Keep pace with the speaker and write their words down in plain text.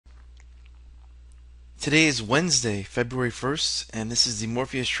Today is Wednesday, February 1st, and this is the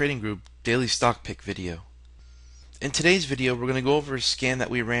Morpheus Trading Group Daily Stock Pick video. In today's video, we're going to go over a scan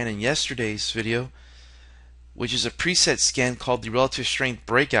that we ran in yesterday's video, which is a preset scan called the Relative Strength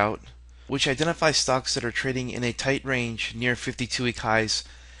Breakout, which identifies stocks that are trading in a tight range near 52-week highs,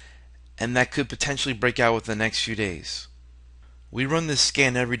 and that could potentially break out within the next few days. We run this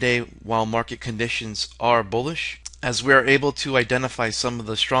scan every day while market conditions are bullish, as we are able to identify some of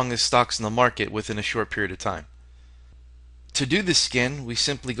the strongest stocks in the market within a short period of time. To do this scan, we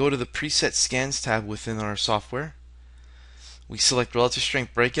simply go to the Preset Scans tab within our software. We select Relative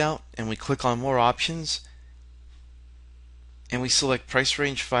Strength Breakout, and we click on More Options, and we select Price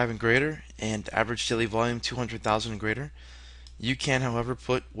Range 5 and greater, and Average Daily Volume 200,000 and greater. You can, however,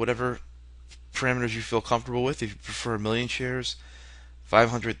 put whatever parameters you feel comfortable with, if you prefer 1 million shares,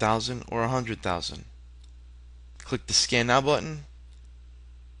 500,000, or 100,000. Click the Scan Now button,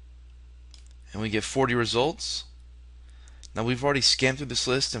 and we get 40 results. Now we've already scanned through this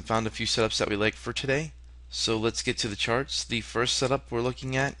list and found a few setups that we like for today. So let's get to the charts. The first setup we're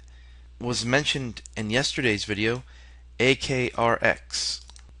looking at was mentioned in yesterday's video, AKRX.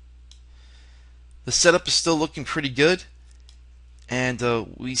 The setup is still looking pretty good, and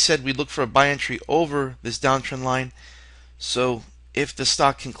we said we'd look for a buy entry over this downtrend line. So if the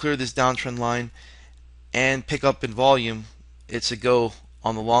stock can clear this downtrend line and pick up in volume, it's a go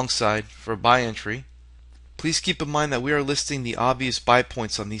on the long side for a buy entry. Please keep in mind that we are listing the obvious buy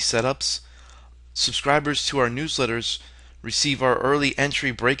points on these setups. Subscribers to our newsletters receive our early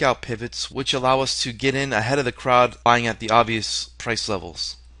entry breakout pivots, which allow us to get in ahead of the crowd buying at the obvious price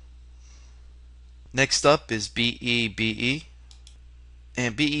levels. Next up is BEBE,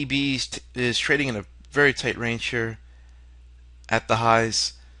 and BEBE is trading in a very tight range here at the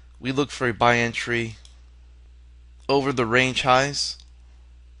highs. We look for a buy entry over the range highs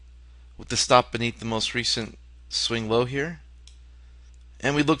with the stop beneath the most recent swing low here,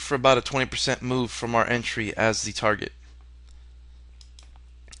 and we look for about a 20% move from our entry as the target.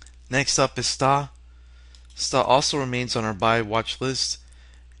 Next up is STAA. STAA also remains on our buy watch list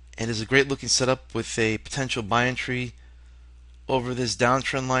and is a great looking setup with a potential buy entry over this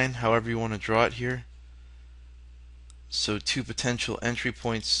downtrend line, however you want to draw it here. So two potential entry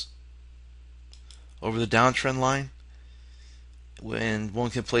points over the downtrend line, and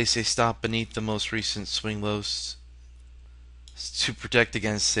one can place a stop beneath the most recent swing lows to protect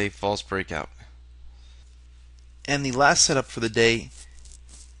against a false breakout. And the last setup for the day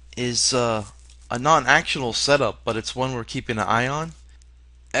is a non-actionable setup, but it's one we're keeping an eye on.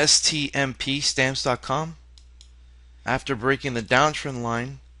 STMP, stamps.com, after breaking the downtrend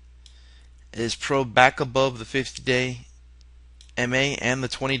line, is probed back above the 50-day MA and the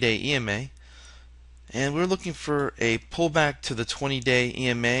 20-day EMA. And we're looking for a pullback to the 20-day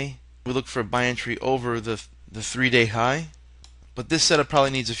EMA. We look for a buy entry over the 3-day high. But this setup probably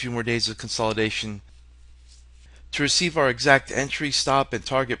needs a few more days of consolidation. To receive our exact entry, stop, and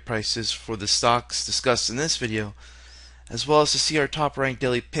target prices for the stocks discussed in this video, as well as to see our top ranked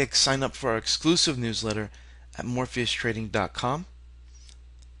daily picks, sign up for our exclusive newsletter at morpheustrading.com.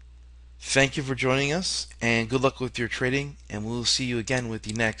 Thank you for joining us, and good luck with your trading, and we'll see you again with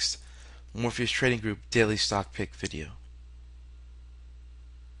the next Morpheus Trading Group Daily Stock Pick video.